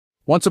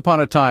Once upon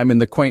a time in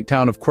the quaint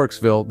town of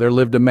Quirksville, there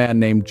lived a man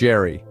named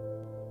Jerry.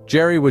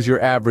 Jerry was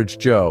your average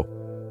Joe,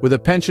 with a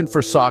penchant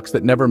for socks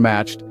that never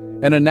matched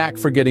and a knack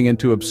for getting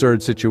into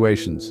absurd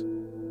situations.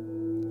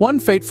 One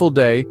fateful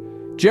day,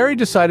 Jerry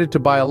decided to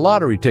buy a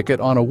lottery ticket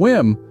on a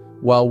whim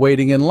while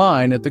waiting in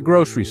line at the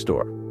grocery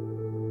store.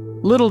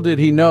 Little did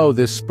he know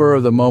this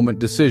spur-of-the-moment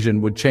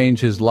decision would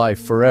change his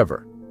life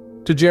forever.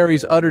 To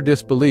Jerry's utter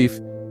disbelief,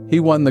 he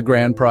won the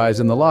grand prize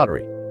in the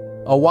lottery,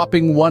 a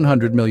whopping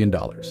 $100 million.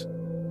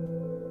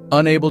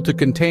 Unable to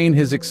contain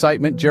his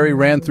excitement, Jerry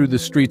ran through the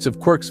streets of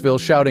Quirksville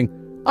shouting,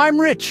 "I'm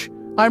rich!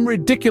 I'm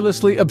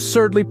ridiculously,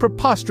 absurdly,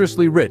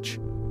 preposterously rich!"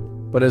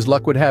 But as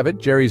luck would have it,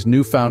 Jerry's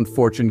newfound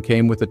fortune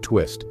came with a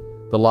twist.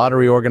 The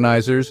lottery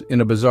organizers,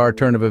 in a bizarre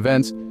turn of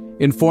events,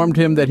 informed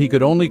him that he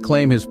could only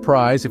claim his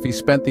prize if he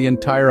spent the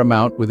entire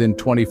amount within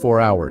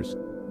 24 hours.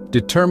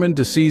 Determined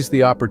to seize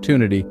the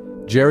opportunity,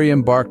 Jerry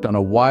embarked on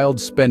a wild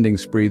spending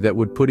spree that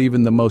would put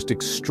even the most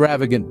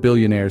extravagant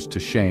billionaires to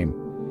shame.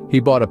 He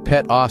bought a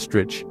pet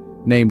ostrich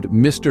named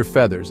Mr.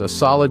 Feathers, a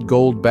solid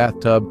gold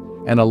bathtub,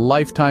 and a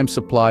lifetime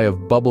supply of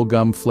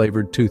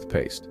bubblegum-flavored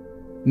toothpaste.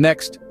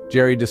 Next,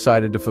 Jerry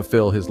decided to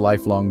fulfill his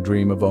lifelong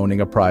dream of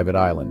owning a private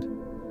island.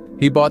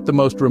 He bought the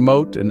most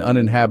remote and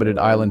uninhabited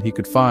island he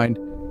could find,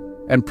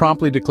 and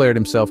promptly declared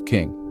himself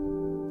king.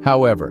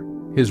 However,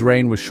 his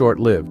reign was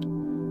short-lived,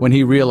 when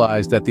he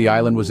realized that the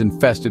island was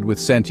infested with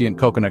sentient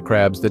coconut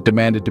crabs that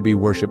demanded to be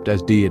worshipped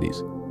as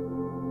deities.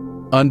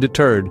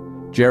 Undeterred,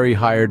 Jerry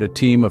hired a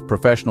team of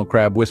professional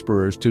crab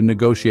whisperers to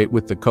negotiate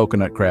with the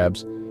coconut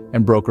crabs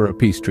and broker a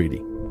peace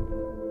treaty.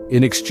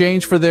 In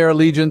exchange for their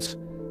allegiance,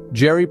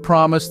 Jerry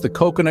promised the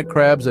coconut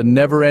crabs a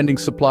never-ending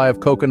supply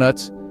of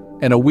coconuts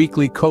and a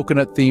weekly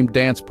coconut-themed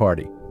dance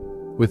party.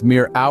 With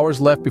mere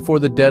hours left before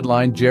the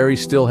deadline, Jerry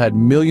still had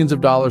millions of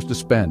dollars to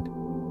spend.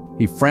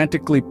 He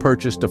frantically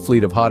purchased a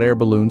fleet of hot air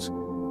balloons,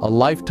 a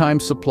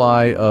lifetime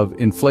supply of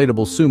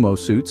inflatable sumo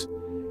suits,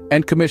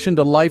 and commissioned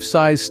a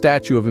life-size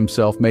statue of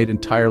himself made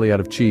entirely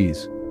out of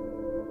cheese.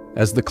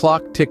 As the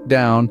clock ticked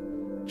down,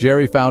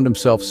 Jerry found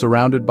himself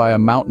surrounded by a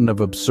mountain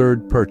of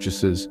absurd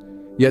purchases,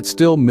 yet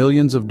still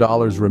millions of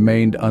dollars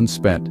remained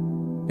unspent.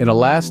 In a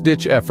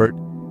last-ditch effort,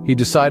 he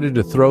decided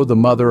to throw the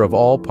mother of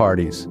all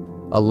parties,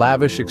 a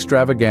lavish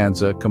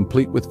extravaganza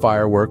complete with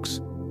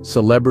fireworks,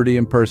 celebrity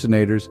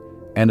impersonators,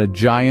 and a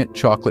giant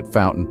chocolate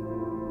fountain.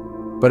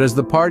 But as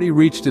the party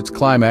reached its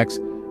climax,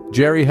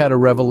 Jerry had a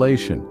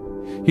revelation.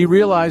 He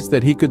realized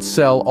that he could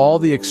sell all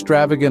the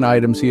extravagant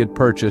items he had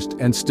purchased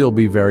and still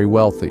be very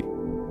wealthy.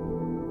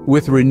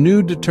 With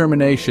renewed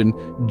determination,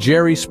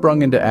 Jerry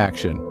sprung into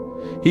action.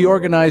 He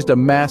organized a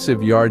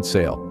massive yard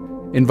sale,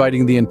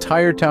 inviting the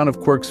entire town of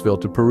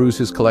Quirksville to peruse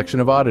his collection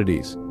of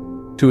oddities.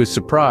 To his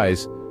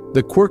surprise,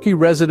 the quirky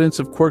residents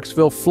of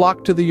Quirksville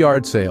flocked to the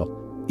yard sale,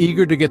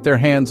 eager to get their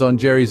hands on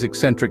Jerry's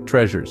eccentric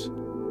treasures.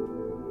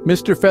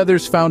 Mr.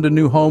 Feathers found a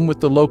new home with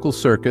the local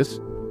circus.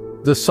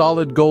 The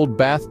solid gold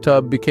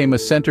bathtub became a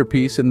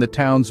centerpiece in the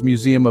town's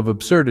Museum of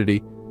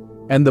Absurdity,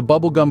 and the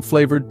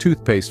bubblegum-flavored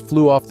toothpaste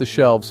flew off the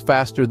shelves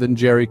faster than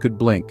Jerry could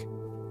blink.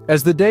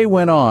 As the day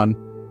went on,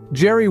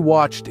 Jerry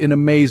watched in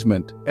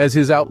amazement as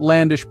his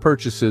outlandish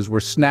purchases were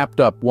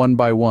snapped up one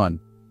by one.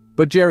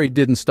 But Jerry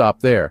didn't stop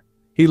there.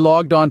 He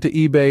logged on to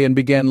eBay and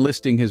began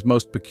listing his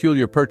most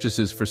peculiar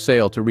purchases for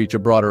sale to reach a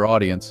broader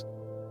audience.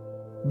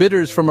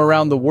 Bidders from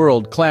around the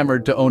world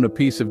clamored to own a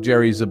piece of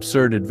Jerry's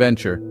absurd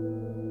adventure.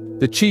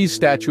 The cheese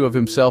statue of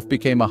himself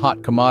became a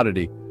hot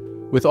commodity,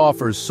 with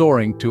offers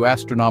soaring to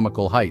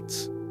astronomical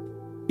heights.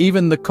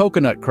 Even the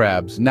coconut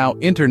crabs, now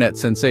internet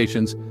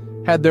sensations,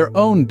 had their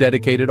own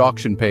dedicated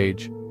auction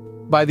page.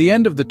 By the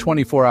end of the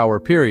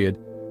 24-hour period,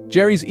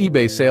 Jerry's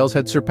eBay sales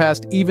had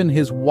surpassed even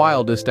his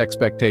wildest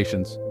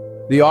expectations.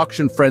 The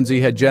auction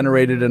frenzy had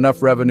generated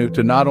enough revenue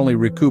to not only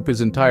recoup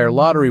his entire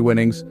lottery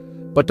winnings,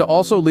 but to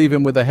also leave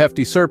him with a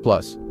hefty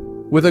surplus.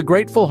 With a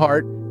grateful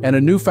heart and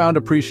a newfound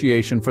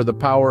appreciation for the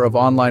power of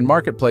online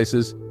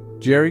marketplaces,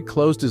 Jerry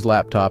closed his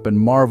laptop and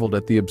marveled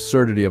at the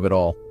absurdity of it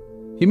all.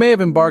 He may have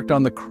embarked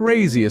on the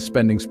craziest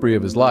spending spree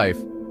of his life,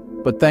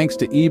 but thanks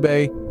to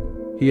eBay,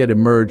 he had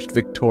emerged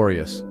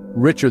victorious,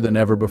 richer than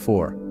ever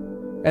before.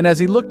 And as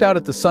he looked out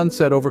at the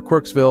sunset over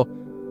Quirksville,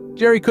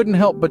 Jerry couldn't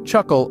help but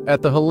chuckle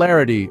at the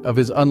hilarity of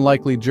his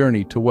unlikely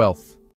journey to wealth.